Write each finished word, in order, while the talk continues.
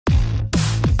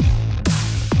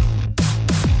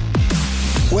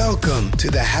Welcome to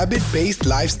the Habit-Based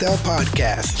Lifestyle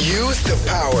Podcast. Use the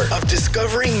power of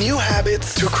discovering new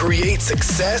habits to create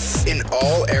success in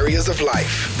all areas of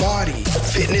life. Body,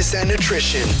 fitness and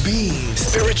nutrition, being,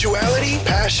 spirituality,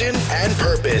 passion and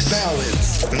purpose,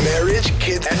 balance, marriage,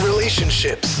 kids and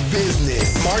relationships,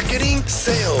 business, marketing,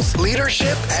 sales,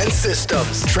 leadership and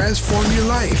systems. Transform your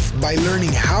life by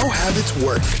learning how habits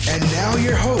work. And now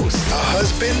your host, a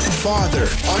husband, father,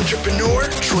 entrepreneur,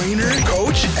 trainer,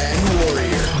 coach, and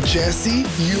warrior, Jesse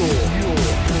Ewell.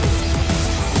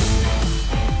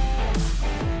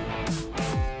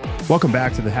 Welcome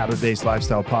back to the Habit-Based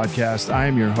Lifestyle Podcast. I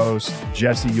am your host,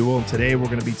 Jesse Ewell, and today we're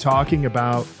going to be talking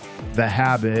about the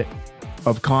habit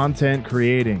of content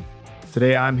creating.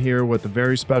 Today I'm here with a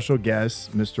very special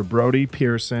guest, Mr. Brodie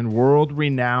Pierson,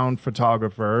 world-renowned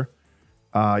photographer.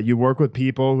 You work with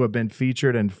people who have been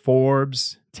featured in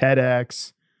Forbes,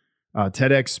 TEDx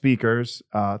speakers,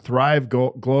 Thrive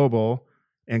Global,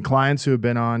 and clients who have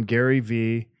been on Gary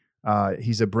Vee.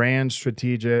 He's a brand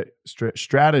strategist,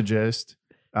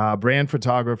 brand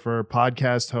photographer,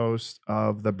 podcast host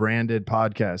of the Branded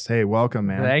Podcast. Hey, welcome,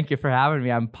 man. Thank you for having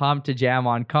me. I'm pumped to jam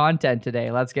on content today.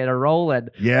 Let's get it rolling.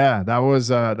 Yeah,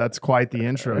 that's quite the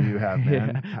intro you have,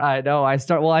 man. Yeah, I know. I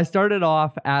started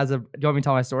off as a. Do you want me to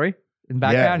tell my story in the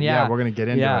background? Yeah, we're gonna get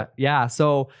into it. Yeah.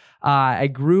 So I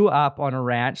grew up on a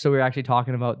ranch. So we were actually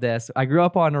talking about this. I grew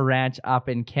up on a ranch up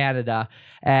in Canada,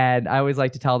 and I always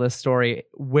like to tell this story.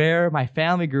 Where my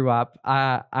family grew up,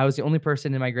 I was the only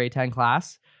person in my grade 10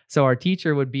 class. So our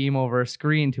teacher would beam over a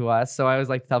screen to us. So I always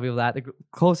like to tell people that the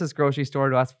closest grocery store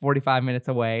to us, 45 minutes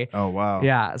away. Oh, wow.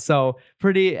 Yeah. So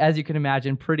pretty, as you can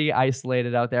imagine, pretty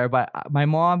isolated out there. But my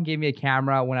mom gave me a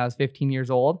camera when I was 15 years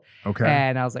old. Okay.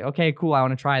 And I was like, okay, cool. I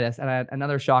want to try this. And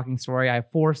another shocking story. I have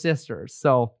 4 sisters.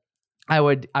 So I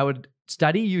would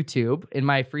study YouTube in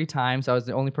my free time. So I was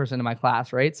the only person in my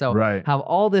class, right? So have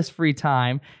all this free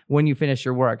time when you finish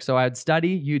your work. So I would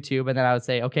study YouTube, and then I would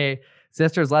say, okay,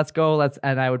 sisters, let's go.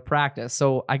 And I would practice.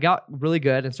 So I got really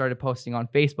good and started posting on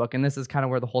Facebook. And this is kind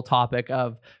of where the whole topic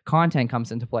of content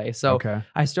comes into play. So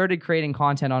I started creating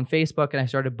content on Facebook, and I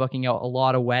started booking out a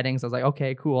lot of weddings. I was like,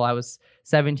 okay, cool. I was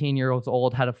 17 years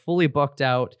old, had a fully booked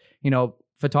out,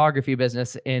 photography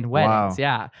business in weddings.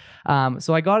 Wow. Yeah.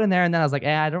 So I got in there, and then I was like,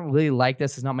 I don't really like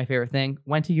this. It's not my favorite thing.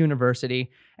 Went to university,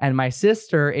 and my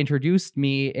sister introduced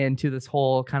me into this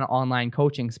whole kind of online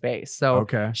coaching space. So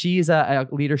she's a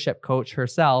leadership coach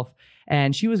herself,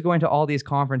 and she was going to all these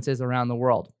conferences around the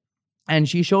world. And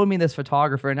she showed me this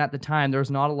photographer. And at the time, there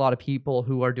was not a lot of people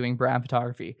who are doing brand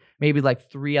photography, maybe like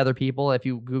 3 other people if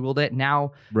you Googled it.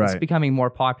 Now it's becoming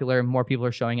more popular. More people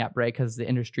are showing up, right? Because the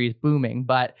industry is booming.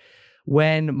 But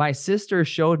when my sister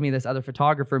showed me this other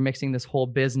photographer mixing this whole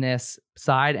business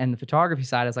side and the photography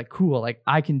side, I was like, cool, like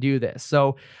I can do this.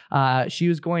 So she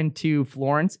was going to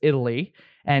Florence, Italy,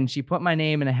 and she put my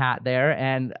name in a hat there,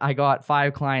 and I got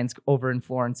 5 clients over in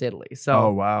Florence, Italy.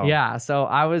 So yeah, so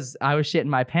I was shitting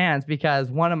my pants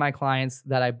because one of my clients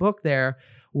that I booked there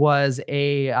was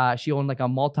she owned like a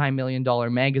multi-million-dollar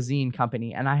magazine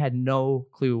company, and I had no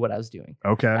clue what I was doing.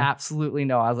 Okay. Absolutely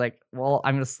no. I was like, well,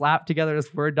 I'm going to slap together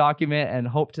this Word document and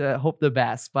hope the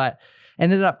best, but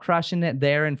ended up crushing it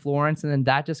there in Florence. And then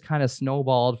that just kind of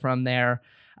snowballed from there.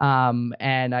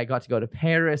 And I got to go to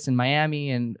Paris and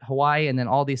Miami and Hawaii and then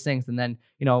all these things. And then,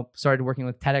 started working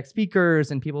with TEDx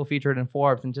speakers and people featured in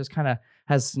Forbes, and just kind of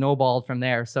has snowballed from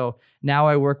there. So now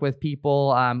I work with people,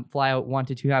 fly out 1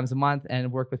 to 2 times a month,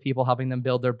 and work with people, helping them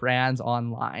build their brands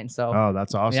online. So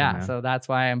that's awesome. Yeah. Man. So that's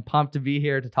why I'm pumped to be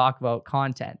here to talk about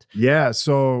content. Yeah.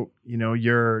 So,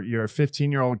 you're a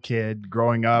 15-year-old kid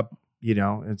growing up,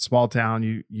 in small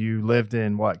town. You lived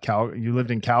in what? You lived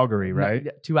in Calgary, right?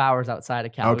 2 hours outside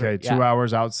of Calgary. Okay. 2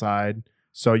 hours outside.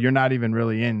 So you're not even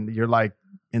really you're like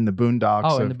in the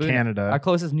boondocks of Canada. Our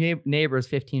closest neighbor is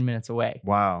 15 minutes away.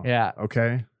 Wow. Yeah.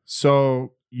 Okay.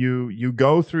 So you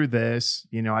go through this,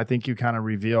 I think you kind of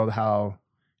revealed how,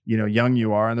 young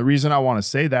you are. And the reason I want to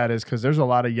say that is because there's a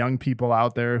lot of young people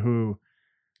out there who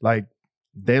like,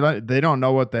 they don't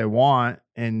know what they want.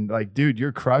 And like, dude,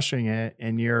 you're crushing it.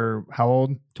 And you're how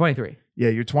old? 23. Yeah.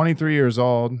 You're 23 years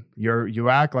old. You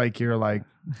act like you're like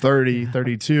 30,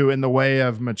 32 in the way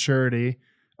of maturity.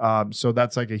 So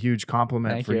that's like a huge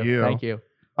compliment for you. Thank you.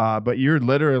 But you're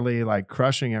literally like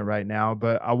crushing it right now.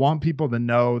 But I want people to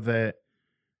know that,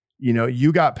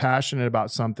 you got passionate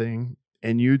about something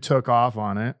and you took off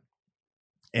on it.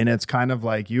 And it's kind of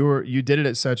like you did it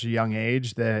at such a young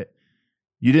age that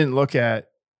you didn't look at,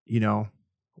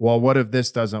 well, what if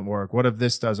this doesn't work? What if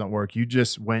this doesn't work? You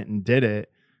just went and did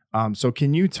it. So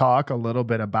can you talk a little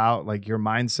bit about like your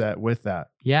mindset with that?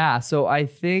 Yeah. So I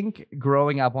think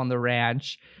growing up on the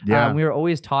ranch, we were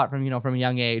always taught from a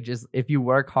young age is if you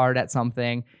work hard at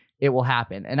something, it will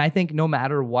happen. And I think no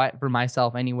matter what, for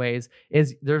myself anyways,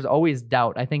 is there's always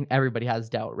doubt. I think everybody has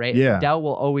doubt, right? Yeah. Doubt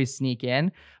will always sneak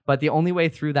in, but the only way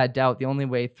through that doubt, the only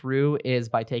way through is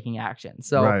by taking action.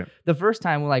 So the first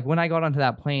time, like when I got onto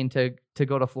that plane to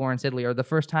go to Florence, Italy, or the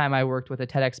first time I worked with a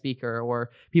TEDx speaker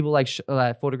or people like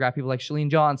photograph people like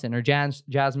Shalene Johnson or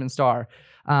Jasmine Starr,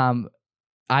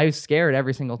 I was scared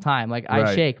every single time. Like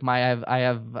I shake, I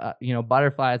have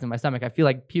butterflies in my stomach. I feel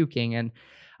like puking. And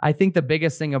I think the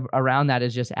biggest thing around that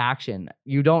is just action.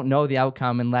 You don't know the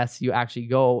outcome unless you actually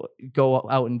go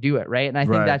out and do it, right? And I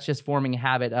think that's just forming a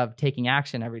habit of taking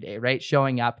action every day, right?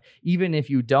 Showing up, even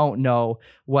if you don't know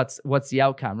what's the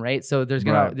outcome, right? So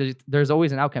there's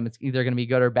always an outcome. It's either going to be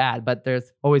good or bad, but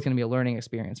there's always going to be a learning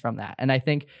experience from that. And I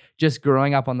think just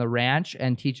growing up on the ranch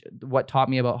and what taught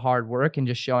me about hard work and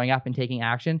just showing up and taking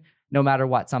action, no matter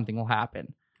what, something will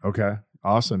happen. Okay.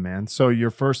 Awesome, man. So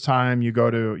your first time you go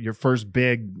to your first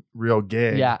big real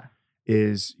gig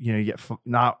is, you get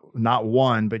not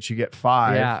one, but you get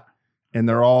 5 and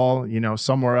they're all,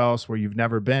 somewhere else where you've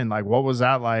never been. Like, what was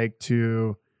that like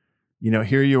to,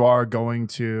 here you are going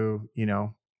to,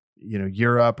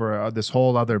 Europe or this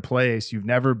whole other place you've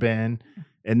never been.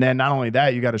 And then not only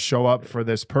that, you got to show up for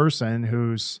this person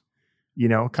who's,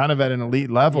 kind of at an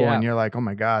elite level and you're like, oh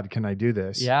my God, can I do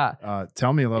this? Yeah.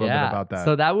 Tell me a little bit about that.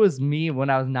 So that was me when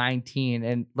I was 19.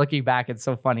 And looking back, it's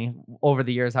so funny over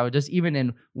the years, how just even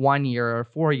in 1 year or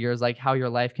 4 years, like how your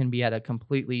life can be at a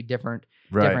completely different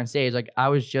stage. Like I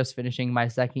was just finishing my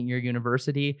second year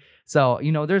university. So,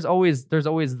 there's always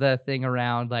the thing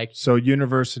around like. So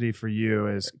university for you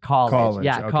is college.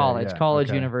 Yeah. Okay, college,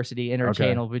 university,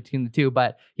 interchangeable between the two.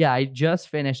 But yeah, I just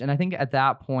finished. And I think at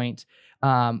that point,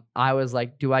 I was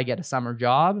like, do I get a summer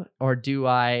job or do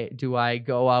I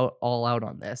go all out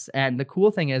on this? And the cool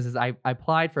thing is I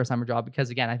applied for a summer job because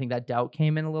again, I think that doubt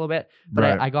came in a little bit,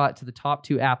 but I got to the top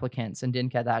 2 applicants and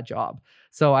didn't get that job.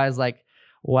 So I was like,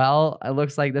 well, it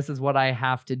looks like this is what I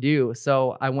have to do.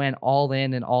 So I went all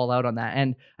in and all out on that.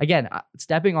 And again,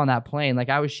 stepping on that plane, like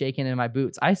I was shaking in my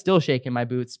boots. I still shake in my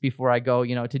boots before I go,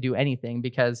 to do anything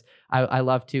because I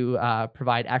love to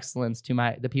provide excellence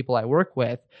to the people I work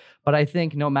with. But I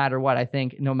think no matter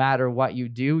what you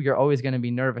do, you're always going to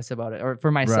be nervous about it. Or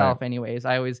for myself anyways,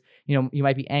 I always, you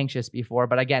might be anxious before.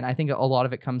 But again, I think a lot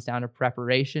of it comes down to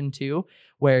preparation too,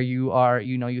 where you are,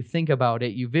 you think about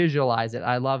it, you visualize it.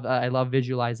 I love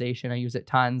visualization. I use it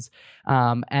tons.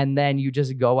 And then you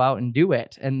just go out and do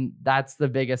it. And that's the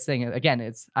biggest thing.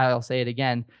 Again, I'll say it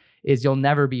again, is you'll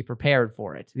never be prepared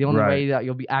for it. The only way that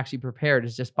you'll be actually prepared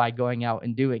is just by going out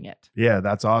and doing it. Yeah,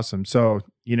 that's awesome. So,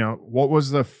 what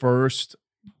was the first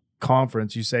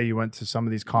conference? You say you went to some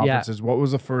of these conferences. Yeah. What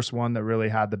was the first one that really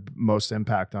had the most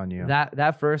impact on you?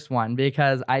 That first one,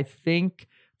 because I think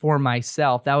for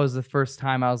myself, that was the first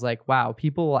time I was like, wow,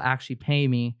 people will actually pay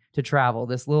me to travel.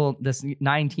 This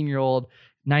 19-year-old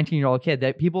kid,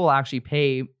 that people will actually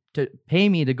pay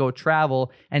me to go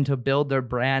travel and to build their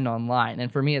brand online.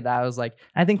 And for me, that was like,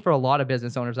 I think for a lot of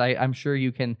business owners, I'm sure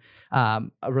you can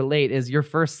relate, is your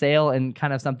first sale and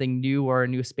kind of something new or a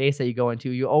new space that you go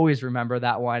into, you always remember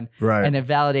that one. Right. And it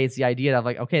validates the idea of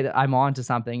like, okay, I'm on to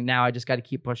something. Now I just got to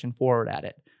keep pushing forward at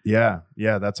it. Yeah.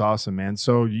 Yeah. That's awesome, man.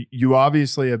 So you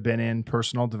obviously have been in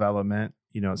personal development.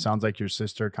 It sounds like your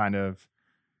sister kind of,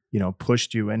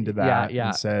 pushed you into that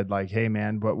and said like, hey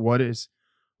man, but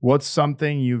what's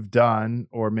something you've done,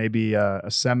 or maybe a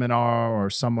seminar or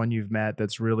someone you've met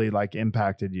that's really like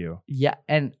impacted you? Yeah.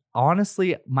 And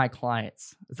honestly, my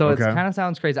clients. So it kind of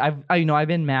sounds crazy. I've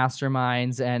been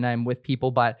masterminds and I'm with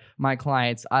people, but my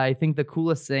clients, I think the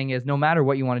coolest thing is no matter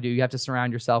what you want to do, you have to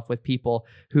surround yourself with people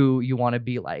who you want to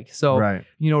be like. So,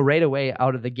 right away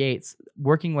out of the gates,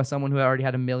 working with someone who already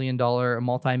had a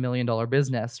multi-million-dollar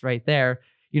business right there,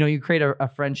 you create a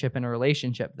friendship and a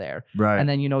relationship there. Right. And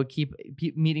then, keep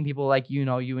meeting people like,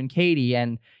 you and Katie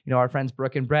and, our friends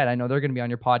Brooke and Brett. I know they're going to be on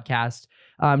your podcast.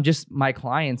 Just my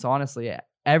clients, honestly,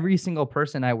 every single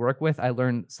person I work with, I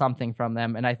learn something from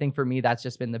them. And I think for me, that's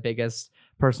just been the biggest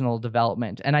personal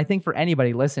development. And I think for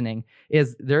anybody listening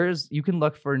you can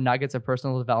look for nuggets of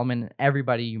personal development in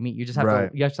everybody you meet. You just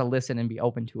have to listen and be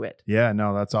open to it. Yeah,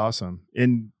 no, that's awesome.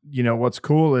 And what's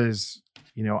cool is,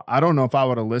 I don't know if I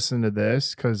would have listened to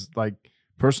this because like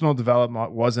personal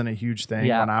development wasn't a huge thing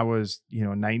when I was,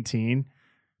 19.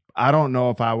 I don't know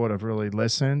if I would have really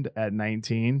listened at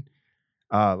 19.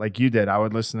 like you did. I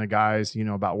would listen to guys, you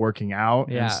know, about working out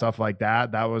and stuff like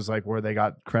that. That was like where they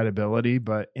got credibility.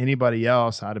 But anybody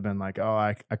else, I'd have been like, oh,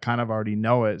 I kind of already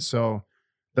know it. So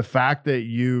the fact that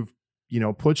you've, you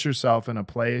know, put yourself in a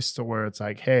place to where it's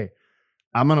like, hey,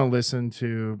 I'm going to listen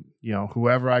to, you know,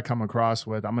 whoever I come across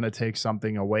with, I'm going to take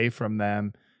something away from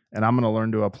them and I'm going to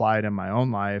learn to apply it in my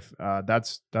own life.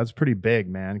 That's pretty big,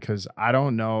 man. Cause I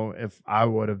don't know if I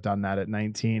would have done that at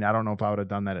 19. I don't know if I would have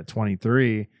done that at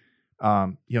 23.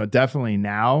 You know, definitely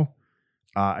now,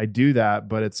 I do that,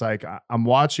 but it's like, I'm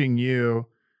watching you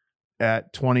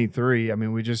at 23. I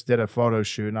mean, we just did a photo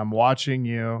shoot and I'm watching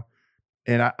you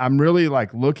and I'm really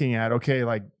like looking at, okay,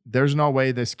 like there's no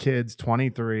way this kid's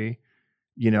 23,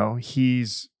 you know,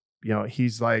 he's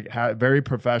like very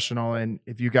professional. And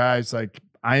if you guys like,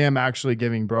 I am actually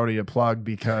giving Brodie a plug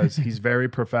because he's very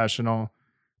professional.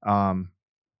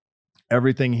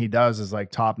 Everything he does is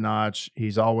like top notch.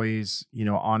 He's always, you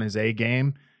know, on his A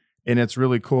game. And it's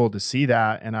really cool to see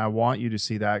that. And I want you to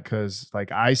see that because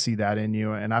like I see that in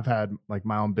you. And I've had like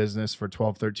my own business for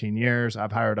 12, 13 years.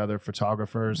 I've hired other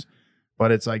photographers.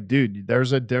 But it's like, dude,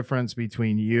 there's a difference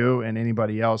between you and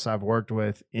anybody else I've worked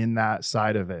with in that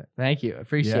side of it. Thank you.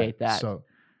 Appreciate that.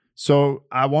 So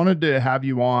I wanted to have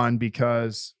you on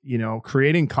because, you know,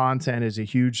 creating content is a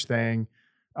huge thing.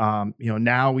 You know,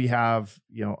 now we have,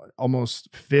 you know,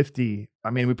 almost 50.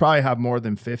 I mean, we probably have more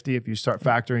than 50 if you start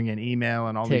factoring in email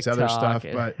and all TikTok, these other stuff,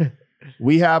 but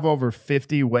we have over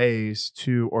 50 ways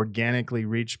to organically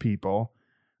reach people.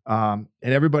 And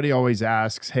everybody always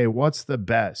asks, hey, what's the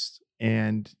best?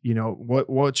 And you know,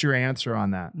 what's your answer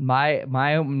on that? My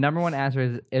number one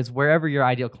answer is wherever your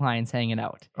ideal client's hanging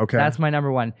out. Okay. That's my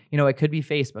number one. You know, it could be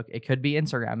Facebook, it could be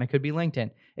Instagram, it could be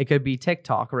LinkedIn, it could be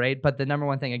TikTok, right? But the number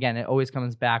one thing, again, it always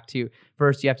comes back to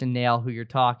first you have to nail who you're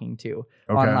talking to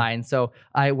online. So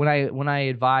when I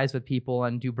advise with people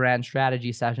and do brand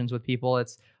strategy sessions with people,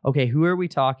 it's okay, who are we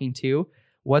talking to?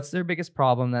 What's their biggest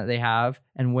problem that they have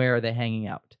and where are they hanging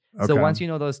out? Okay. So once you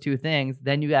know those two things,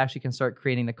 then you actually can start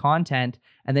creating the content.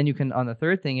 And then you can, on the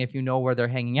third thing, if you know where they're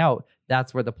hanging out,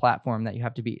 that's where the platform that you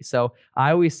have to be. So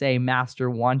I always say master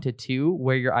 1 to 2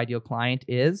 where your ideal client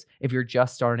is if you're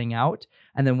just starting out.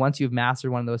 And then once you've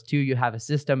mastered one of those two, you have a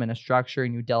system and a structure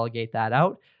and you delegate that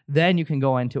out. Then you can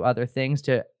go into other things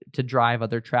to drive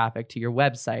other traffic to your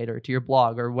website or to your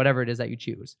blog or whatever it is that you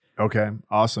choose. Okay,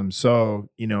 awesome. So,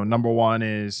 you know, number one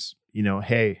is, you know,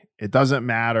 hey, it doesn't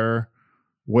matter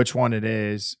which one it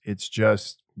is. It's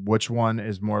just which one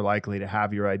is more likely to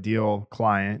have your ideal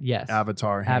client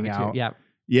avatar hang out.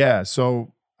 Yeah.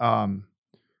 So,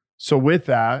 so with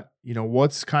that, you know,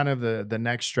 what's kind of the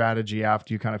next strategy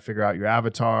after you kind of figure out your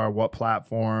avatar, what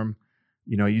platform?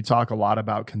 You know, you talk a lot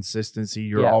about consistency.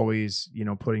 You're always, you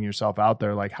know, putting yourself out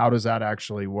there. Like, how does that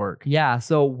actually work? Yeah.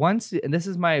 So once, and this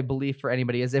is my belief for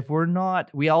anybody, is if we're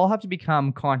not, we all have to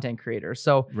become content creators.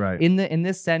 So in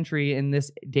this century, in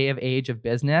this day of age of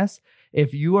business,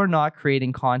 if you are not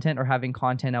creating content or having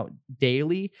content out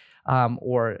daily,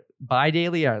 or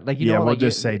bi-daily, or like, you know, we'll like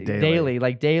just say daily,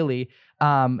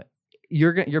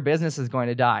 your business is going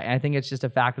to die. And I think it's just a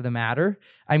fact of the matter.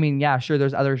 I mean, yeah, sure,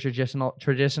 there's other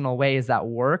traditional ways that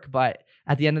work, but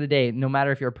at the end of the day, no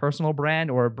matter if you're a personal brand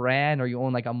or a brand or you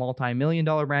own like a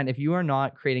multi-million-dollar brand, if you are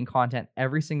not creating content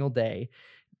every single day,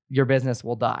 your business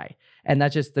will die. And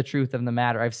that's just the truth of the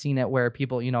matter. I've seen it where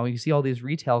people, you know, you see all these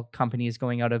retail companies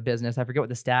going out of business. I forget what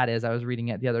the stat is. I was reading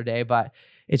it the other day, but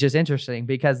it's just interesting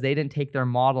because they didn't take their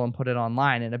model and put it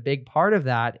online. And a big part of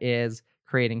that is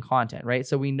creating content, right?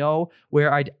 So we know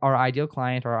where our ideal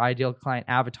client or our ideal client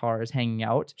avatar is hanging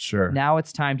out. Sure. Now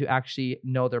it's time to actually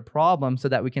know their problem so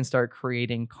that we can start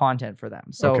creating content for them.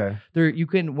 So you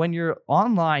can, when you're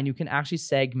online, you can actually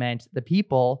segment the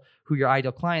people who your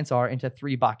ideal clients are into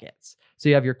 3 buckets. So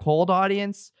you have your cold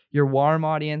audience, your warm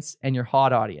audience, and your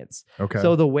hot audience. Okay.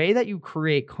 So the way that you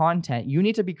create content, you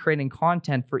need to be creating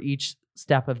content for each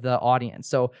step of the audience.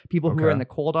 So people who are in the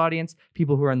cold audience,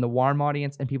 people who are in the warm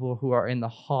audience, and people who are in the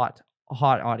hot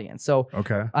audience. So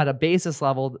at a basis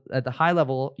level, at the high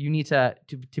level, you need to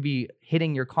be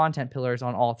hitting your content pillars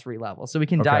on all 3 levels. So we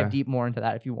can dive deep more into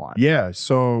that if you want. Yeah.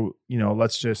 So, you know,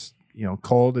 let's just, you know,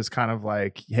 cold is kind of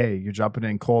like, hey, you're jumping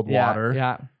in cold water.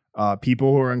 Yeah.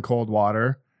 People who are in cold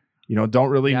water, you know, don't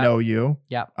really know you.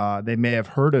 Yeah. They may have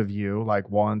heard of you like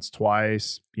once,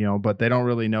 twice, you know, but they don't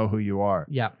really know who you are.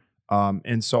 Yeah.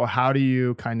 And so how do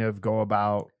you kind of go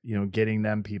about, you know, getting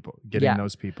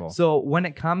those people? So when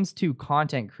it comes to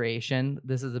content creation,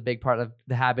 this is a big part of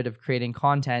the habit of creating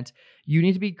content. You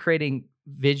need to be creating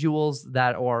visuals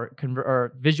that are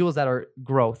visuals that are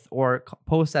growth, or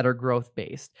posts that are growth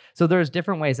based. So there's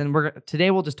different ways, and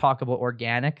today we'll just talk about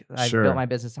organic. I've built my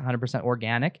business 100%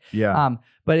 organic. Yeah.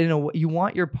 But you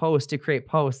want your posts to create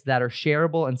posts that are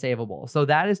shareable and savable. So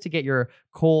that is to get your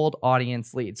cold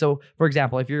audience lead. So for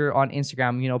example, if you're on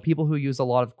Instagram, people who use a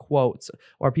lot of quotes,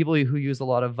 or people who use a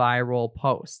lot of viral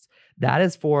posts, that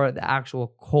is for the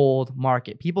actual cold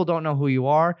market. People don't know who you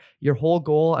are. Your whole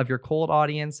goal of your cold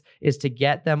audience is to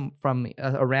get them from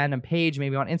a random page,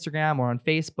 maybe on Instagram or on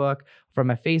Facebook,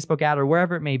 from a Facebook ad or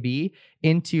wherever it may be,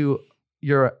 into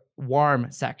your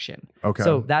warm section. Okay.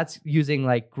 So that's using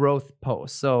like growth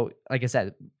posts. So like I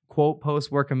said, quote posts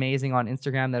work amazing on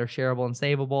Instagram that are shareable and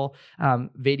savable.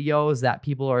 Videos that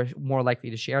people are more likely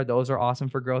to share, those are awesome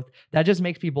for growth. That just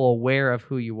makes people aware of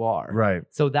who you are. Right.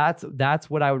 So that's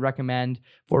what I would recommend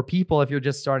for people if you're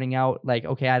just starting out. Like,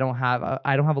 okay, I don't have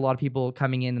a lot of people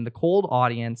coming in the cold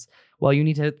audience. Well, you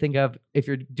need to think of, if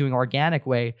you're doing organic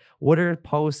way, what are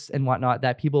posts and whatnot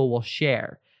that people will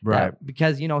share? Right.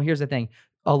 Because here's the thing.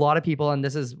 A lot of people, and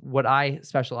this is what I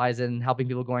specialize in, helping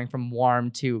people going from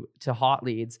warm to hot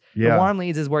leads. Yeah. The warm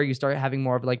leads is where you start having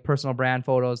more of like personal brand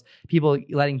photos,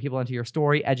 letting people into your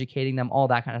story, educating them, all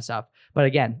that kind of stuff. But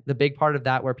again, the big part of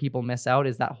that where people miss out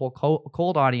is that whole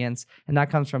cold audience, and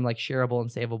that comes from like shareable and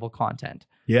savable content.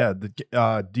 Yeah.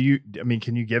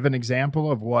 Can you give an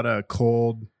example of what a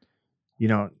cold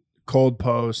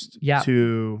post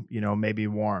to, maybe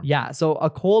warm? Yeah. So a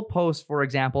cold post, for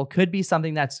example, could be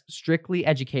something that's strictly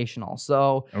educational.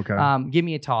 So give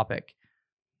me a topic.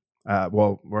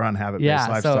 Well, we're on habit-based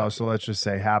lifestyle. So let's just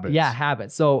say habits. Yeah,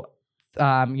 habits. So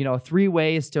 3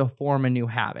 ways to form a new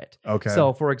habit. Okay.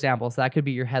 So for example, that could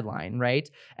be your headline,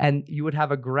 right? And you would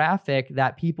have a graphic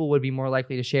that people would be more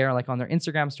likely to share, like on their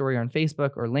Instagram story or on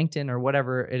Facebook or LinkedIn or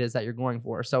whatever it is that you're going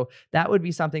for. So that would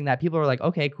be something that people are like,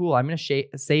 okay, cool, I'm going to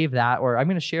save that, or I'm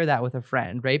going to share that with a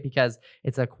friend, right? Because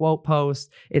it's a quote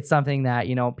post. It's something that,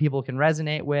 people can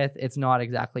resonate with. It's not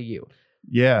exactly you.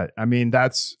 Yeah.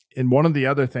 That's in one of the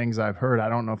other things I've heard. I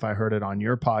don't know if I heard it on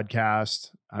your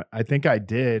podcast. I think I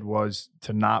did, was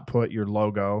to not put your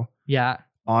logo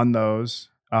on those.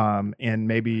 And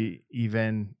maybe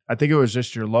even, I think it was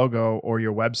just your logo or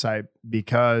your website,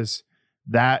 because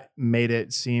that made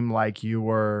it seem like you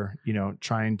were,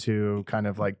 trying to kind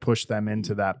of like push them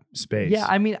into that space. Yeah.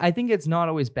 I think it's not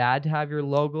always bad to have your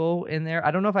logo in there.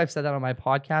 I don't know if I've said that on my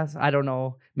podcast. I don't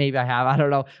know. Maybe I have. I don't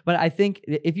know. But I think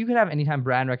if you could have anytime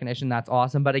brand recognition, that's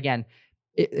awesome. But again,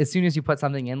 as soon as you put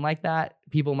something in like that,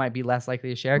 people might be less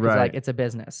likely to share because like it's a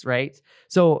business, right?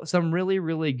 So some really,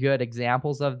 really good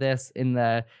examples of this in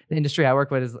the industry I work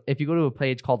with is, if you go to a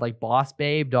page called like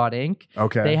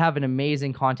bossbabe.inc, they have an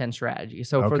amazing content strategy.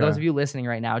 So for those of you listening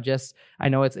right now, I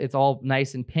know it's all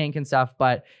nice and pink and stuff,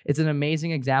 but it's an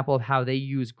amazing example of how they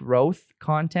use growth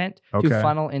content to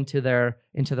funnel into their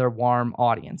warm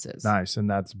audiences. Nice. And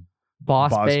that's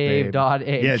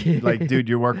bossbabe.inc. Yeah, like, dude,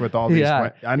 you work with all these.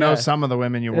 I know some of the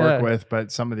women you work with,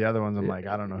 but some of the other ones, I'm like,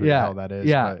 I don't know who the hell that is.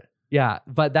 Yeah.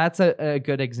 But that's a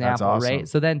good example, awesome. Right?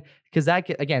 So then, because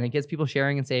again, it gets people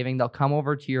sharing and saving. They'll come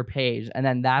over to your page, and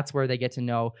then that's where they get to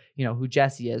know, who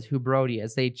Jesse is, who Brodie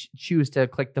is. They choose to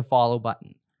click the follow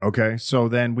button. Okay. So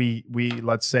then we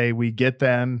let's say we get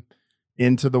them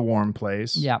into the warm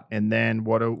place. Yeah. And then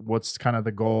what's kind of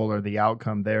the goal or the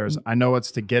outcome there is, I know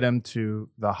it's to get them to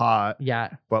the hot. Yeah.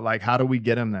 But like, how do we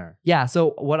get them there? Yeah.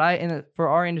 So for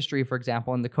our industry, for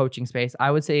example, in the coaching space, I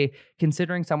would say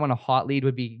considering someone a hot lead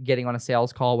would be getting on a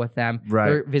sales call with them. Right.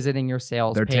 They're visiting your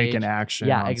sales page. They're taking action.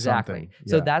 Yeah, exactly.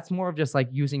 Yeah. So that's more of just like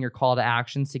using your call to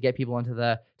actions to get people into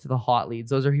the hot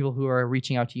leads. Those are people who are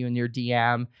reaching out to you in your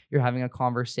DM. You're having a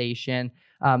conversation.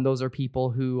 Those are people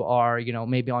who are,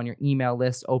 maybe on your email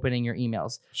list, opening your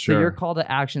emails. Sure. So your call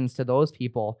to actions to those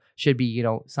people should be,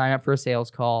 sign up for a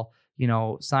sales call,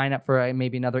 sign up for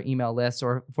maybe another email list,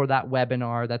 or for that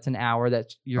webinar that's an hour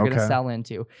that you're going to sell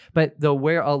into. But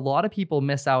where a lot of people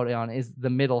miss out on is the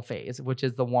middle phase, which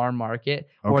is the warm market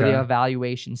or the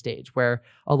evaluation stage, where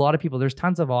a lot of people, there's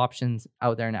tons of options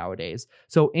out there nowadays.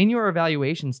 So in your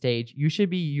evaluation stage, you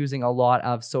should be using a lot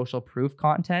of social proof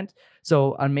content.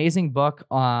 So an amazing book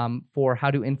for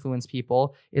how to influence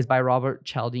people is by Robert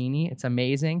Cialdini. It's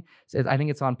amazing. I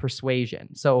think it's on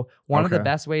persuasion. So one of the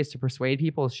best ways to persuade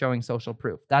people is showing social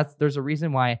proof. There's a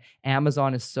reason why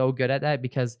Amazon is so good at that,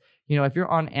 because if you're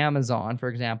on Amazon, for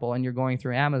example, and you're going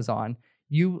through Amazon,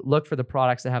 you look for the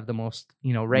products that have the most,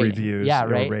 ratings. Reviews,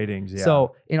 ratings. Yeah.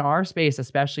 So in our space,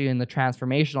 especially in the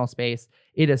transformational space,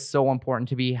 it is so important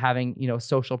to be having,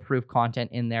 social proof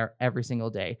content in there every single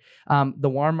day. The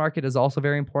warm market is also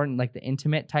very important, like the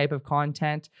intimate type of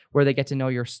content where they get to know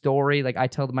your story. Like I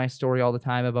tell my story all the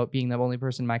time about being the only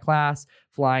person in my class,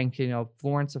 flying to,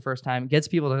 Florence the first time, gets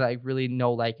people to like really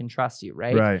know, like, and trust you,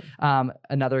 right? Right.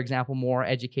 Another example, more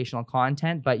educational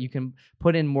content, but you can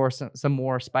put in some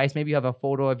more spice. Maybe you have a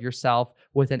photo of yourself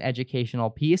with an educational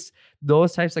piece.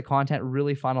 Those types of content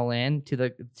really funnel in to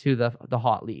the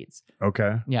hot leads.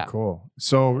 Okay. Yeah. Cool.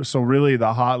 So really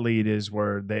the hot lead is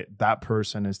where that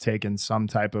person has taken some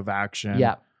type of action.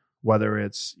 Yeah. Whether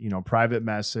it's, private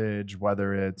message,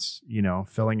 whether it's,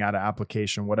 filling out an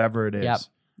application, whatever it is. Yeah.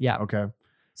 Yeah. Okay.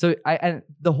 So and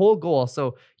the whole goal,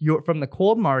 so you're from the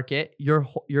cold market, your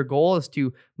goal is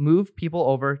to move people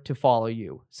over to follow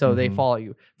you. So they follow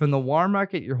you. From the warm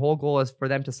market, your whole goal is for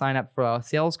them to sign up for a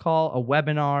sales call, a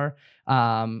webinar,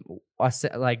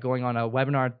 like going on a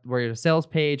webinar where your sales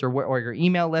page or your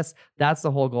email list. That's the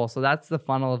whole goal. So that's the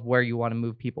funnel of where you want to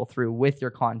move people through with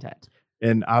your content.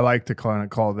 And I like to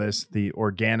call this the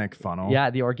organic funnel.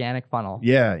 Yeah, the organic funnel.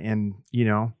 Yeah. And,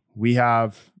 we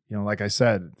have, like I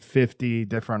said, 50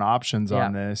 different options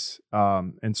on this.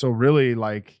 And so really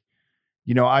like,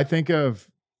 I think of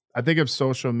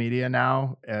social media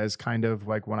now as kind of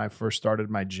like when I first started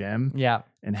my gym. Yeah.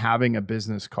 And having a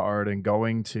business card and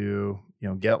going to,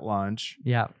 get lunch.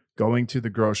 Yeah. Going to the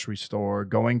grocery store,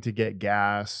 going to get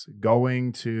gas,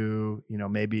 going to,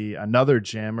 maybe another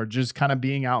gym, or just kind of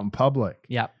being out in public.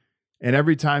 Yeah. And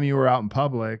every time you were out in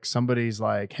public, somebody's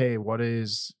like, hey, what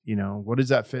is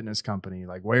that fitness company?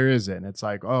 Like, where is it? And it's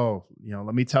like, oh,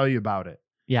 let me tell you about it.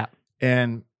 Yeah.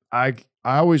 And I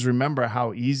always remember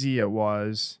how easy it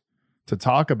was to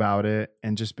talk about it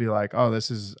and just be like, oh,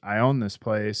 I own this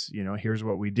place. Here's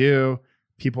what we do.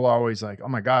 People are always like, oh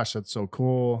my gosh, that's so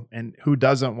cool. And who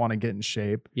doesn't want to get in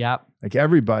shape? Yeah. Like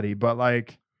everybody, but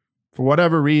like, for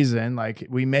whatever reason, like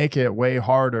we make it way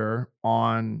harder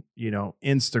on,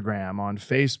 Instagram, on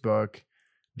Facebook,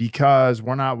 because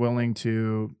we're not willing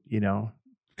to,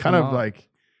 kind of like,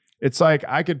 it's like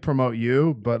I could promote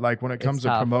you, but like when it comes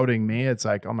to promoting me, it's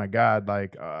like, oh my God,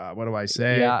 like, what do I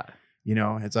say? Yeah.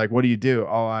 It's like, what do you do?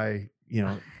 Oh, I,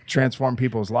 transform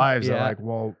people's lives. Yeah. They're like,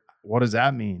 well, what does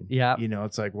that mean? Yeah.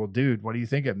 It's like, well, dude, what do you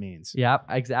think it means? Yeah,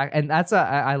 exactly. And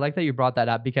I like that you brought that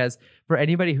up, because for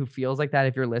anybody who feels like that,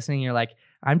 if you're listening, you're like,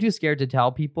 I'm too scared to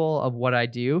tell people of what I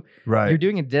do. Right. You're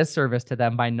doing a disservice to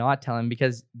them by not telling,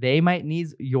 because they might need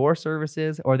your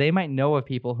services, or they might know of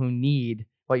people who need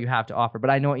what you have to offer. But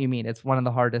I know what you mean. It's one of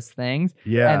the hardest things.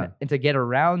 Yeah. And to get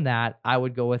around that, I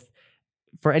would go with,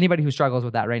 for anybody who struggles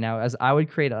with that right now, as I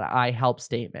would create an I help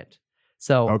statement.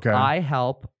 So I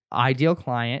help ideal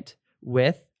client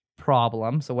with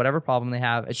problem. So whatever problem they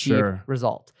have, achieve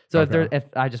result. So if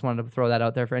I just wanted to throw that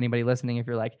out there for anybody listening, if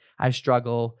you're like, I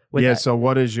struggle with that. So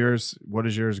what is yours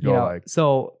go like?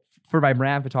 So for my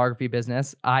brand photography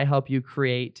business, I help you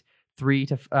create 3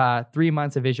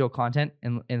 months of visual content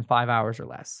in 5 hours or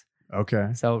less. Okay.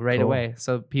 So away.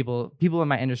 So people in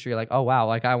my industry are like, oh wow,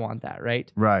 like I want that,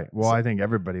 right? Right. Well, I think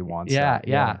everybody wants that.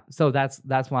 Yeah. So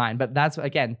that's mine. But that's,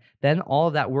 again, then all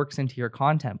of that works into your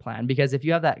content plan, because if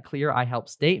you have that clear I help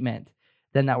statement,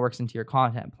 then that works into your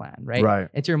content plan, right? Right.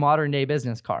 It's your modern day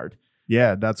business card.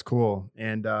 Yeah, that's cool.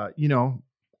 And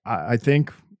I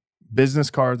think business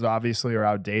cards obviously are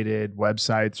outdated.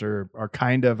 Websites are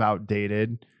kind of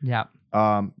outdated. Yeah.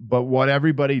 But what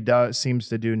everybody seems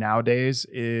to do nowadays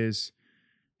is,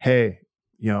 hey,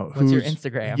 what's your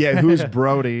Instagram? Yeah, who's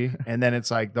Brodie? And then it's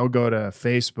like they'll go to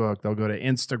Facebook, they'll go to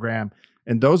Instagram,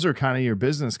 and those are kind of your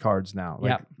business cards now.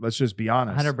 Like, let's just be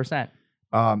honest. 100%.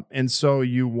 And so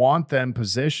you want them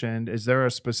positioned. Is there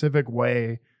a specific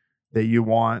way that you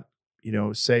want,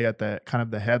 say at the kind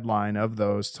of the headline of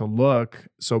those to look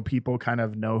so people kind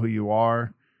of know who you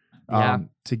are?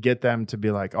 To get them to be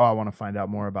like, oh, I want to find out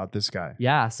more about this guy.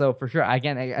 Yeah. So for sure.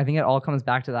 Again, I think it all comes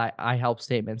back to that I help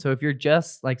statement. So if you're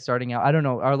just like starting out, I don't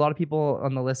know, are a lot of people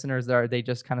on the listeners, are they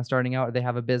just kind of starting out, or they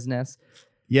have a business?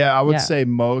 Yeah, I would say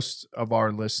most of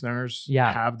our listeners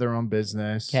have their own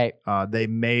business. Okay. They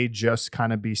may just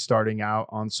kind of be starting out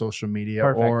on social media.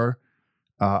 Perfect. Or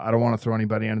I don't want to throw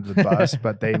anybody under the bus,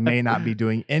 but they may not be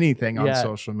doing anything on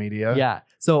social media. Yeah.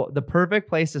 So the perfect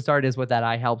place to start is with that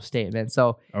I help statement.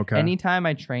 So anytime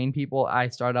I train people, I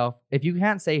start off, if you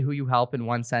can't say who you help in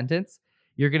one sentence,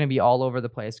 you're going to be all over the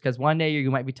place, because one day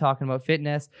you might be talking about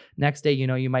fitness. Next day,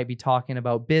 you might be talking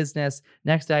about business.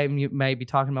 Next time you might be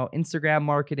talking about Instagram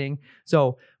marketing.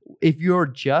 So if you're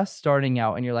just starting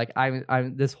out and you're like,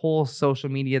 I'm this whole social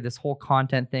media, this whole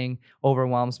content thing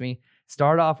overwhelms me,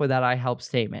 start off with that I help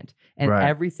statement, and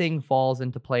everything falls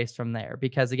into place from there.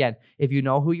 Because again, if you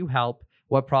know who you help,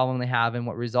 what problem they have and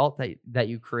what result that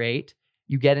you create,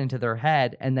 you get into their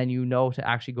head, and then you know to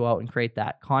actually go out and create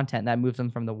that content that moves them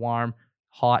from the warm,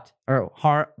 hot, or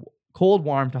cold,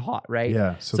 warm to hot, right?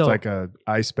 Yeah. So it's like a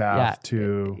ice bath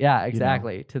to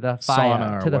exactly, to the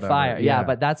fire, to the whatever. fire. Yeah,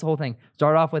 but that's the whole thing.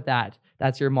 Start off with that.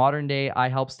 That's your modern day I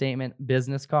help statement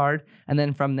business card. And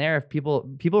then from there, if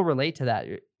people relate to that,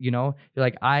 you're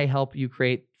like, I help you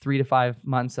create 3 to 5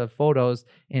 months of photos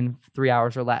in 3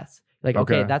 hours or less. Like,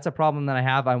 okay, that's a problem that I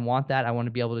have. I want that. I want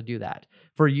to be able to do that.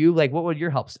 For you, like, what would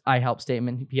your I help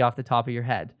statement be off the top of your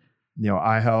head?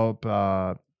 I help,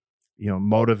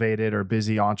 motivated or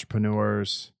busy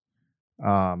entrepreneurs,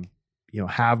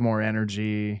 have more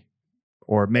energy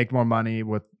or make more money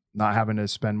with not having to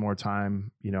spend more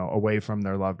time, away from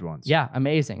their loved ones. Yeah,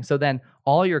 amazing. So then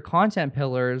all your content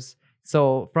pillars,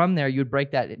 so from there, you'd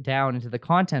break that down into the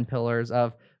content pillars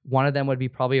of one of them would be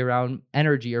probably around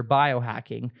energy or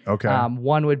biohacking. Okay.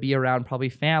 One would be around probably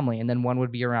family, and then one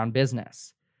would be around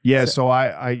business. Yeah. So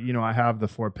I have the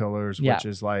 4 pillars, which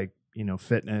is like,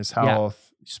 fitness,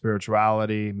 health,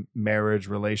 spirituality, marriage,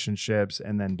 relationships,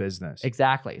 and then business.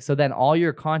 Exactly. So then all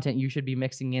your content you should be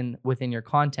mixing in within your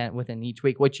content within each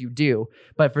week, which you do.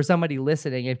 But for somebody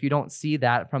listening, if you don't see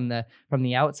that from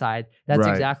the outside, that's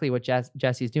exactly what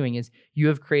Jesse's doing. Is you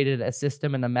have created a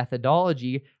system and a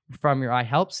methodology from your I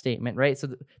help statement, right? So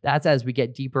that's as we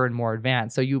get deeper and more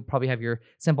advanced. So you probably have your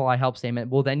simple I help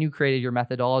statement. Well, then you created your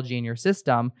methodology and your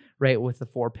system, right, with the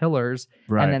 4 pillars.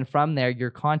 Right. And then from there, your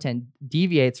content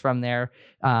deviates from there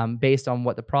based on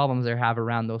what the problems they have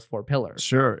around those 4 pillars.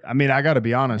 Sure. I mean, I got to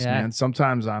be honest, man.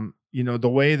 Sometimes I'm, the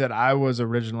way that I was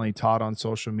originally taught on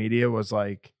social media was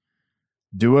like,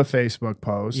 do a Facebook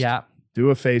post. Yeah.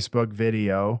 Do a Facebook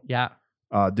video. Yeah.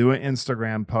 Do an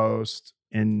Instagram post,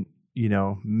 and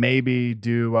maybe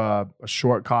do a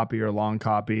short copy or long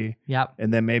copy. Yep.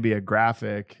 And then maybe a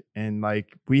graphic. And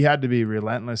like, we had to be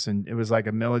relentless, and it was like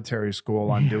a military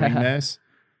school on doing this.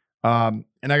 And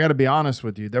I got to be honest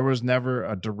with you, there was never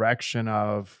a direction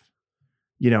of,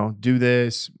 do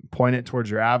this, point it towards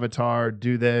your avatar,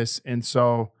 do this. And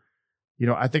so,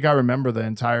 I think I remember the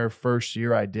entire first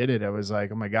year I did it, I was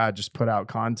like, oh my God, just put out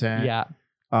content. Yeah.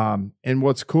 And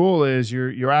what's cool is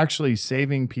you're actually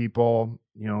saving people,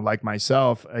 like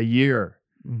myself, a year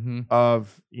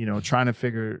of, trying to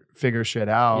figure shit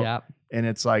out. Yeah. And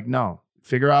it's like, no,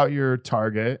 figure out your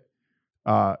target,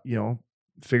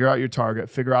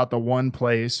 figure out the one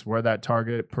place where that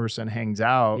target person hangs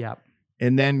out. Yeah.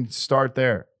 And then start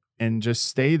there and just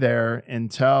stay there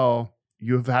until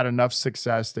you've had enough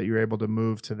success that you're able to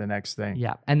move to the next thing.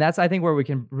 Yeah. And that's, I think, where we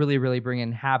can really, really bring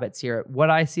in habits here. What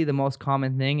I see the most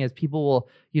common thing is people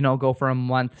will, go for a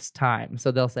month's time. So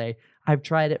they'll say, I've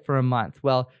tried it for a month.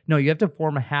 Well, no, you have to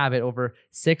form a habit over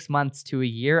 6 months to a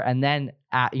year, and then,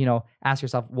 ask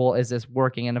yourself, well, is this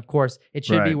working? And of course, it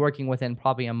should be working within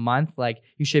probably a month. Like,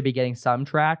 you should be getting some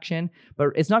traction, but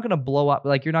it's not going to blow up.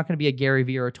 Like, you're not going to be a Gary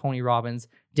Vee or a Tony Robbins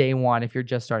day one if you're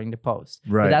just starting to post.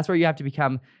 Right. But that's where you have to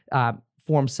become,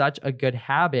 form such a good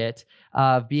habit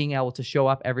of being able to show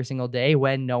up every single day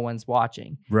when no one's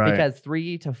watching. Right. Because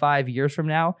 3 to 5 years from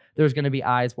now, there's going to be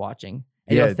eyes watching.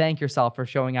 And you'll thank yourself for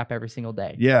showing up every single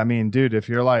day. Yeah. I mean, dude, if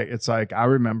you're like, it's like, I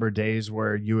remember days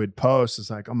where you would post, it's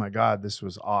like, oh my God, this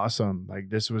was awesome. Like,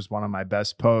 this was one of my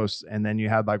best posts. And then you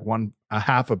had like a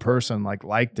half a person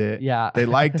liked it. Yeah. They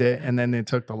liked it. And then they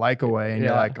took the like away, and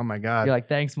you're like, oh my God. You're like,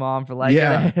 thanks, Mom, for liking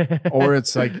it. Or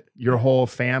it's like your whole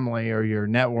family or your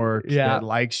network that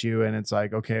likes you. And it's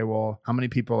like, okay, well, how many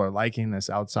people are liking this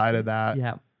outside of that?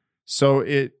 Yeah. So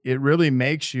it really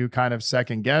makes you kind of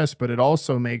second guess, but it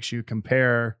also makes you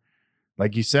compare,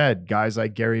 like you said, guys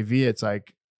like Gary Vee. It's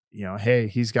like, hey,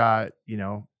 he's got,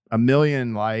 1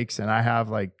 million likes and I have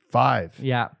like 5.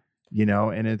 Yeah.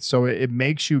 And it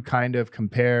makes you kind of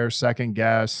compare, second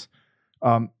guess.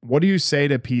 What do you say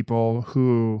to people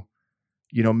who,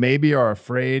 maybe are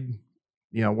afraid?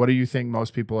 What do you think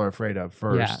most people are afraid of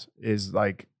first? Is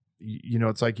like,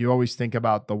 it's like you always think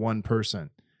about the one person.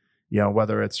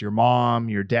 Whether it's your mom,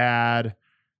 your dad,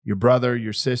 your brother,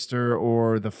 your sister,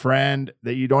 or the friend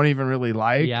that you don't even really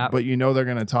like, but they're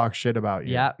going to talk shit about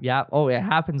you. Yeah. Yeah. Oh, it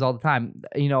happens all the time.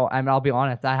 I'll be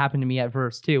honest, that happened to me at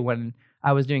first too, when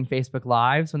I was doing Facebook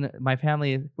Lives when my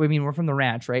family, we're from the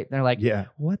ranch, right? They're like,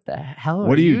 what the hell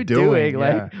are you doing?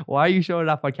 Like, why are you showing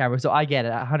up on camera? So I get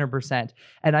it 100%.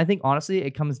 And I think honestly,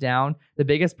 it comes down, the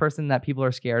biggest person that people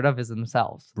are scared of is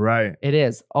themselves. Right. It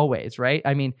is always, right?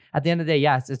 I mean, at the end of the day,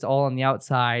 yes, it's all on the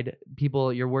outside.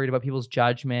 You're worried about people's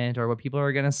judgment or what people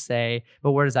are going to say,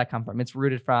 but where does that come from? It's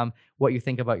rooted from what you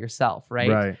think about yourself,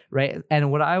 right? Right.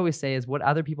 And what I always say is what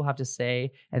other people have to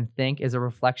say and think is a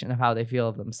reflection of how they feel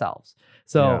of themselves.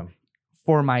 So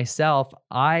for myself,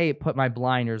 I put my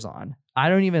blinders on. I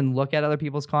don't even look at other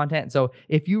people's content. So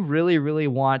if you really, really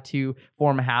want to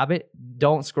form a habit,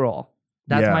 don't scroll.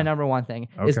 That's my number one thing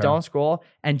is don't scroll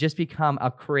and just become a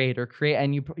creator.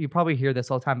 And you probably hear this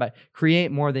all the time, but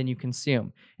create more than you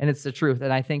consume. And it's the truth.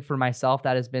 And I think for myself,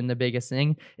 that has been the biggest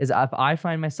thing is if I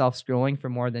find myself scrolling for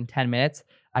more than 10 minutes,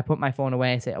 I put my phone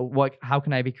away and say, how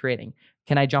can I be creating?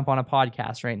 Can I jump on a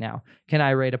podcast right now? Can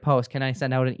I write a post? Can I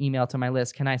send out an email to my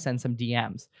list? Can I send some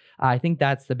DMs? I think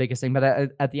that's the biggest thing. But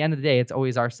at the end of the day, it's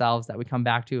always ourselves that we come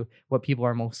back to what people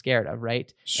are most scared of,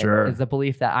 right? Sure. It's the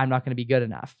belief that I'm not going to be good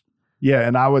enough. Yeah.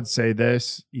 And I would say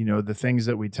this, the things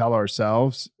that we tell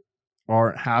ourselves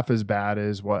aren't half as bad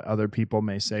as what other people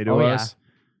may say to us.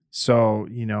 So,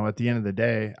 at the end of the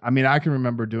day, I mean, I can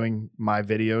remember doing my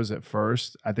videos at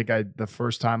first. I think the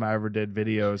first time I ever did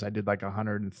videos, I did like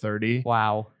 130.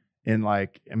 Wow. And I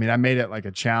made it like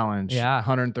a challenge. Yeah.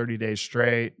 130 days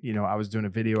straight. I was doing a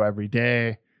video every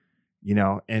day,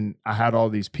 and I had all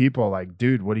these people like,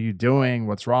 dude, what are you doing?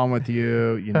 What's wrong with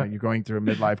you? You're going through a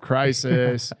midlife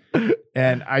crisis.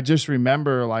 And I just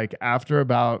remember like after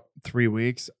about 3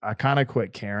 weeks, I kind of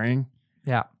quit caring.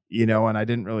 Yeah. And I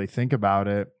didn't really think about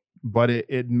it. But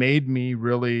it made me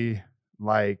really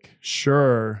like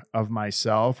sure of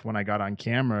myself when I got on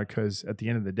camera, because at the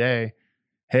end of the day,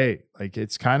 hey, like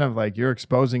it's kind of like you're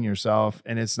exposing yourself,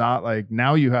 and it's not like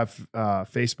now you have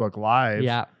Facebook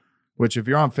Live, which if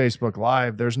you're on Facebook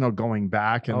Live, there's no going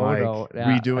back and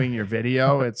redoing your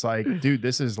video. It's like, dude,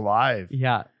 this is live.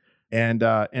 Yeah.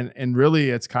 And really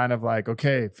it's kind of like,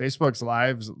 okay, Facebook's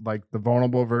Live's like the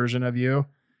vulnerable version of you.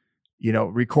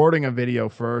 Recording a video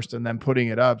first and then putting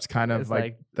it up is kind of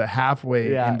like the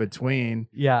halfway in between.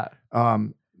 Yeah.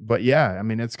 But yeah, I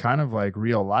mean, it's kind of like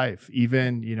real life.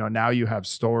 Even, now you have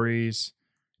stories.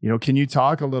 Can you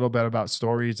talk a little bit about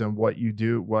stories and what you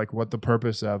do, like what the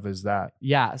purpose of is that?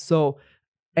 Yeah. So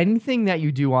anything that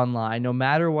you do online, no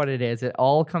matter what it is, it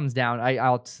all comes down,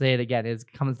 I'll say it again, it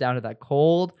comes down to that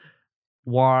cold,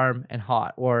 warm, and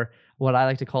hot, or what I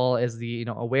like to call is the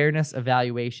awareness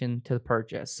evaluation to the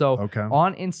purchase. So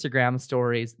on Instagram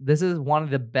stories, this is one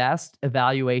of the best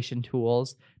evaluation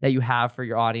tools that you have for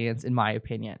your audience, in my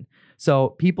opinion. So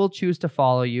people choose to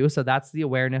follow you. So that's the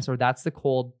awareness, or that's the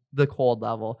cold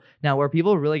level. Now, where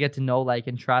people really get to know, like,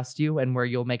 and trust you, and where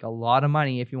you'll make a lot of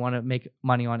money if you want to make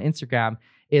money on Instagram,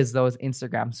 is those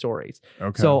Instagram stories.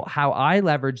 So how I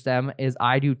leverage them is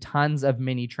I do tons of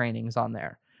mini trainings on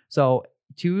there. So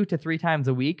 2 to 3 times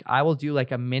a week, I will do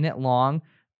like a minute long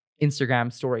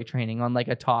Instagram story training on like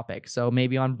a topic. So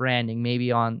maybe on branding,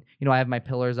 maybe on, I have my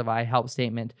pillars of I help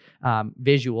statement,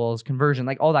 visuals, conversion,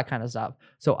 like all that kind of stuff.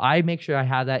 So I make sure I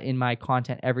have that in my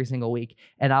content every single week.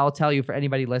 And I'll tell you, for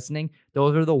anybody listening,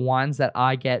 those are the ones that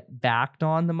I get backed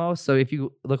on the most. So if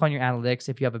you look on your analytics,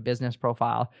 if you have a business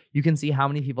profile, you can see how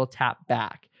many people tap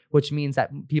back, which means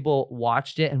that people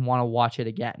watched it and want to watch it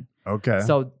again.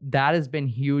 So that has been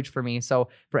huge for me. So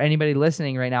for anybody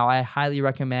listening right now, I highly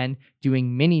recommend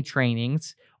doing mini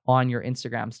trainings on your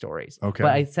Instagram stories.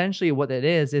 But essentially what it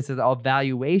is an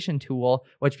evaluation tool,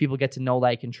 which people get to know,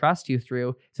 like, and trust you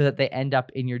through, so that they end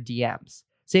up in your DMs.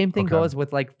 Same thing goes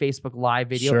with like Facebook Live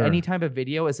video. Any type of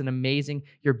video is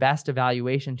your best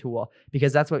evaluation tool,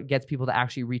 because that's what gets people to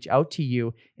actually reach out to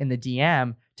you in the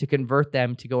DM to convert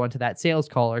them to go into that sales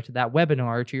call or to that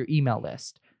webinar or to your email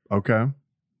list.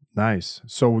 Nice.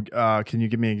 So can you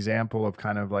give me an example of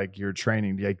kind of like your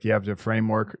training? Do you have a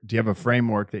framework? Do you have a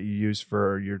framework that you use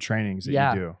for your trainings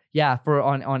that you do? Yeah, for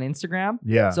on Instagram.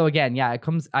 Yeah. So again, it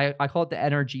comes, I call it the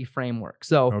energy framework.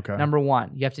 So number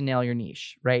one, you have to nail your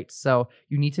niche, right? So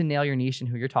you need to nail your niche and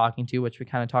who you're talking to, which we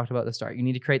kind of talked about at the start. You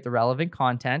need to create the relevant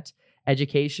content,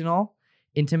 educational,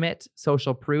 intimate,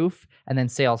 social proof, and then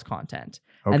sales content.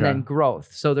 And then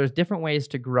growth. So there's different ways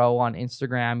to grow on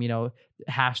Instagram.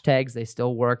 Hashtags, they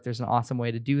still work. There's an awesome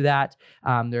way to do that.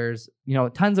 There's,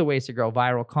 tons of ways to grow.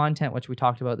 Viral content, which we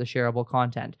talked about, the shareable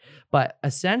content. But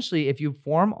essentially, if you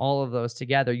form all of those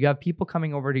together, you have people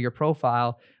coming over to your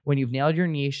profile. When you've nailed your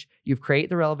niche, you've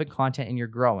created the relevant content, and you're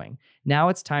growing. Now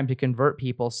it's time to convert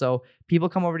people. So people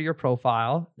come over to your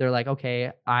profile. They're like,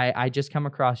 okay, I just come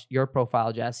across your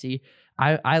profile, Jesse.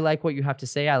 I like what you have to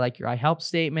say. I like your I help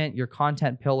statement, your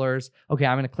content pillars. Okay,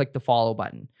 I'm going to click the follow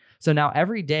button. So now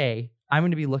every day I'm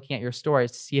going to be looking at your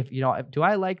stories to see if, do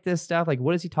I like this stuff? Like,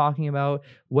 what is he talking about?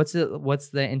 What's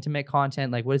the intimate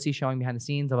content? Like, what is he showing behind the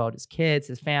scenes about his kids,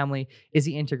 his family? Is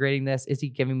he integrating this? Is he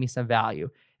giving me some value?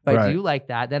 If I do like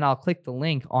that, then I'll click the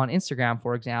link on Instagram,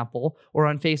 for example, or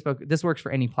on Facebook. This works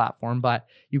for any platform, but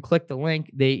you click the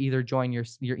link, they either join your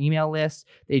email list,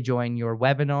 they join your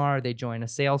webinar, they join a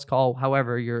sales call,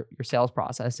 however your sales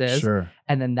process is. Sure.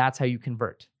 And then that's how you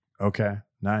convert. Okay.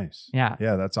 Nice. Yeah.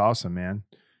 Yeah. That's awesome, man.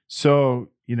 So,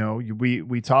 you know,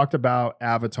 we talked about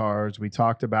avatars. We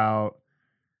talked about,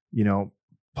 you know,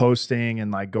 posting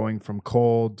and like going from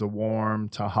cold to warm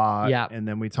to hot. Yeah. And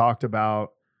then we talked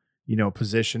about, you know,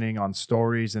 positioning on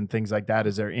stories and things like that.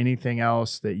 Is there anything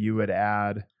else that you would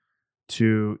add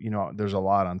to, you know, there's a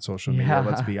lot on social media,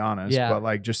 let's be honest, but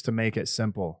like just to make it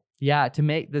simple. Yeah. To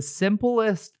make the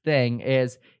simplest thing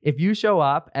is if you show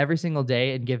up every single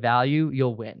day and give value,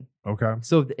 you'll win. Okay.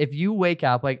 So if you wake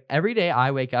up, like every day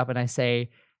I wake up and I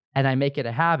say, and I make it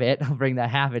a habit, I'll bring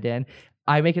that habit in.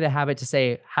 I make it a habit to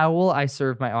say, how will I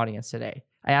serve my audience today?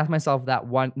 I ask myself that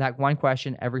one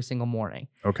question every single morning.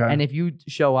 Okay. And if you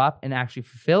show up and actually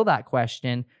fulfill that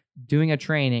question, doing a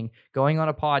training, going on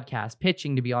a podcast,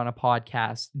 pitching to be on a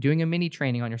podcast, doing a mini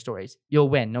training on your stories, you'll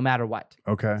win no matter what.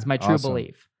 Okay. It's my true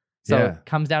belief. So it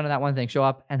comes down to that one thing, show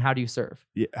up and how do you serve?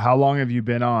 Yeah. How long have you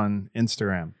been on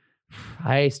Instagram?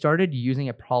 I started using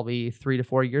it probably 3 to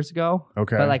 4 years ago.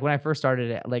 Okay. But like when I first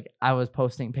started it, like I was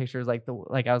posting pictures it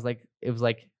was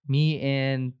like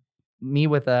me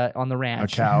with on the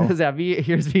ranch. A cow.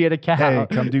 Here's me and a cow. Hey,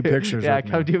 come do pictures with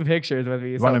me. Come do pictures with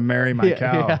me. You want to marry my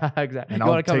cow. Yeah, exactly. And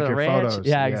you I'll take your photos.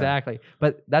 Yeah, exactly.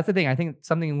 But that's the thing. I think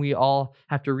something we all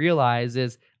have to realize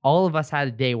is all of us had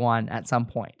a day one at some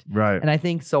point. Right. And I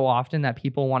think so often that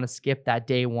people want to skip that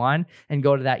day one and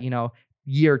go to that,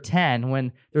 year 10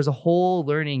 when there's a whole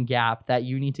learning gap that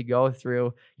you need to go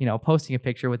through, posting a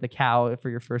picture with a cow for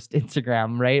your first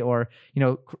Instagram, right? Or,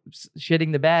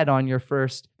 shitting the bed on your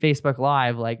first Facebook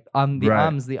Live, like on the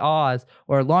ums, the ahs,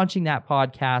 or launching that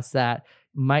podcast that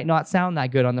might not sound that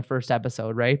good on the first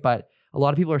episode, right? But a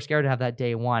lot of people are scared to have that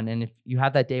day one. And if you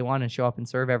have that day one and show up and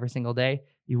serve every single day,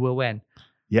 you will win.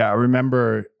 Yeah. I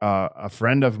remember a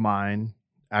friend of mine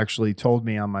actually told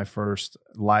me on my first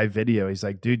live video, he's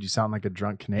like, dude, you sound like a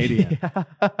drunk Canadian.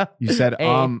 You said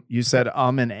and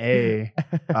a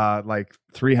like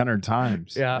 300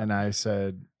 times. Yeah. And I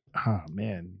said, oh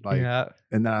man,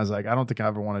 and then I was like, I don't think I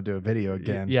ever want to do a video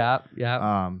again. Yeah.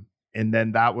 Yeah. And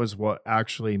then that was what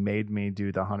actually made me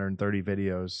do the 130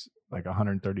 videos, like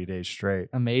 130 days straight.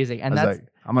 Amazing. And that's like,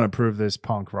 I'm going to prove this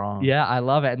punk wrong. Yeah, I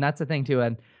love it. And that's the thing too.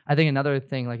 And I think another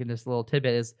thing, like in this little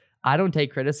tidbit, is I don't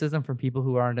take criticism from people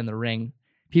who aren't in the ring.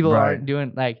 People aren't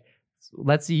doing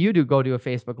let's see you go do a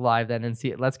Facebook Live then and see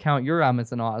it. Let's count your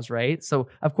ums and ahs, right? So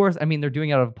of course, I mean, they're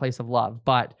doing it out of a place of love,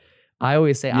 but I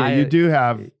always say, you do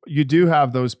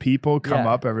have those people come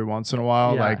up every once in a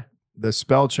while. Yeah. Like the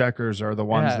spell checkers are the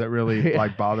ones that really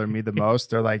like bother me the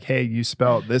most. They're like, hey, you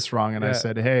spelled this wrong. And I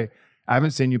said, hey, I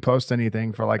haven't seen you post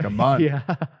anything for like a month.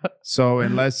 So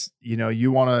unless,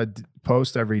 you want to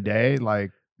post every day,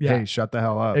 like, hey, shut the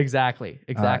hell up. Exactly.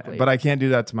 But I can't do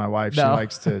that to my wife. No.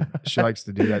 She likes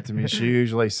to do that to me. She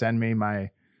usually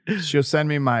she'll send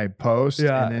me my post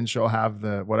and then she'll have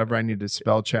whatever I need to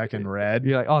spell check in red.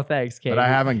 You're like, oh, thanks, Kate. But I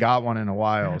haven't got one in a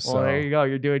while. So well, there you go.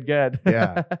 You're doing good.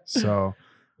 Yeah. So,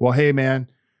 well, hey man,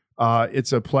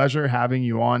 it's a pleasure having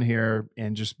you on here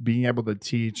and just being able to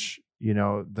teach,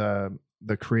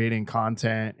 the creating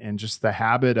content and just the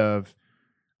habit of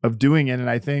doing it. And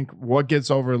I think what gets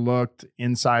overlooked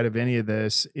inside of any of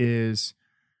this is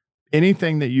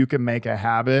anything that you can make a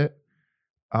habit.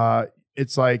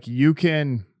 It's like you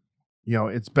can,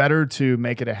 it's better to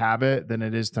make it a habit than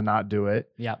it is to not do it.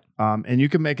 Yeah. And you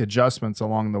can make adjustments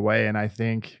along the way. And I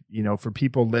think, for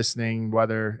people listening,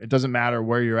 whether it doesn't matter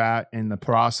where you're at in the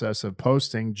process of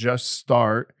posting, just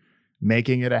start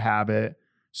making it a habit,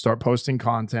 start posting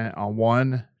content on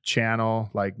one channel,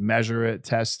 like measure it,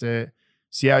 test it,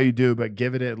 see how you do, but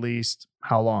give it at least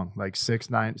how long? Like 6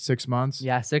 months?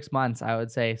 Yeah, 6 months, I would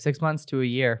say. 6 months to a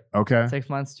year. Okay. 6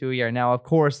 months to a year. Now, of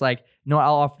course, I'll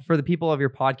offer for the people of your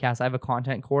podcast, I have a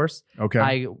content course.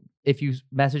 Okay. If you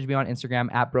message me on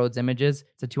Instagram at Broads Images,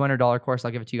 it's a $200 course.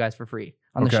 I'll give it to you guys for free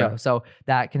on the show. So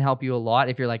that can help you a lot.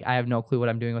 If you're like, I have no clue what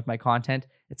I'm doing with my content,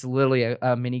 it's literally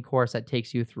a mini course that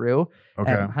takes you through.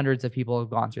 Okay. And hundreds of people have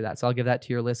gone through that. So I'll give that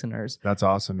to your listeners. That's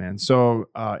awesome, man. So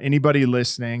anybody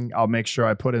listening, I'll make sure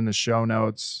I put in the show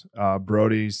notes,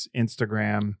 Brodie's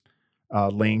Instagram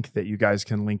link that you guys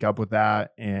can link up with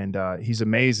that. And he's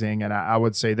amazing. And I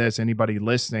would say this, anybody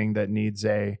listening that needs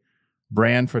a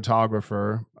brand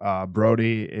photographer,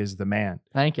 Brodie is the man.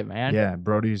 Thank you, man. Yeah,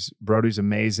 Brodie's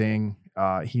amazing.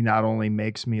 He not only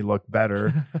makes me look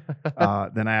better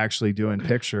than I actually do in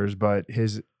pictures, but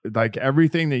his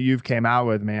everything that you've came out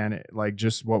with, man, like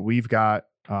just what we've got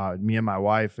me and my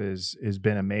wife has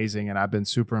been amazing. And I've been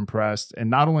super impressed, and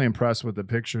not only impressed with the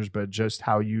pictures, but just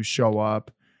how you show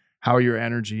up, how your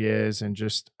energy is, and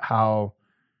just how,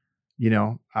 you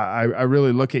know, I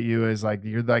really look at you as like,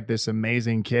 you're like this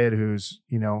amazing kid who's,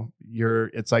 you know,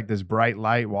 it's like this bright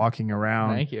light walking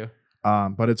around. Thank you.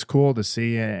 But it's cool to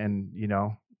see, and you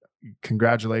know,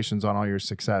 congratulations on all your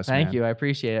success. Thank you. I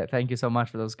appreciate it. Thank you so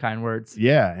much for those kind words.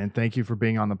 Yeah. And thank you for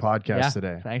being on the podcast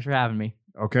today. Thanks for having me.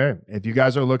 Okay. If you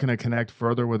guys are looking to connect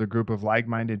further with a group of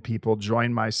like-minded people,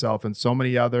 join myself and so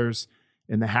many others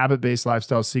in the Habit-Based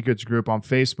Lifestyle Secrets group on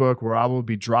Facebook, where I will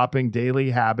be dropping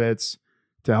daily habits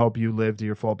to help you live to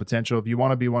your full potential. If you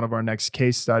want to be one of our next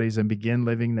case studies and begin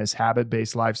living this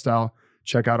habit-based lifestyle,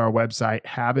 check out our website,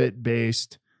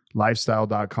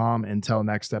 habitbasedlifestyle.com. Until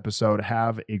next episode,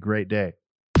 have a great day.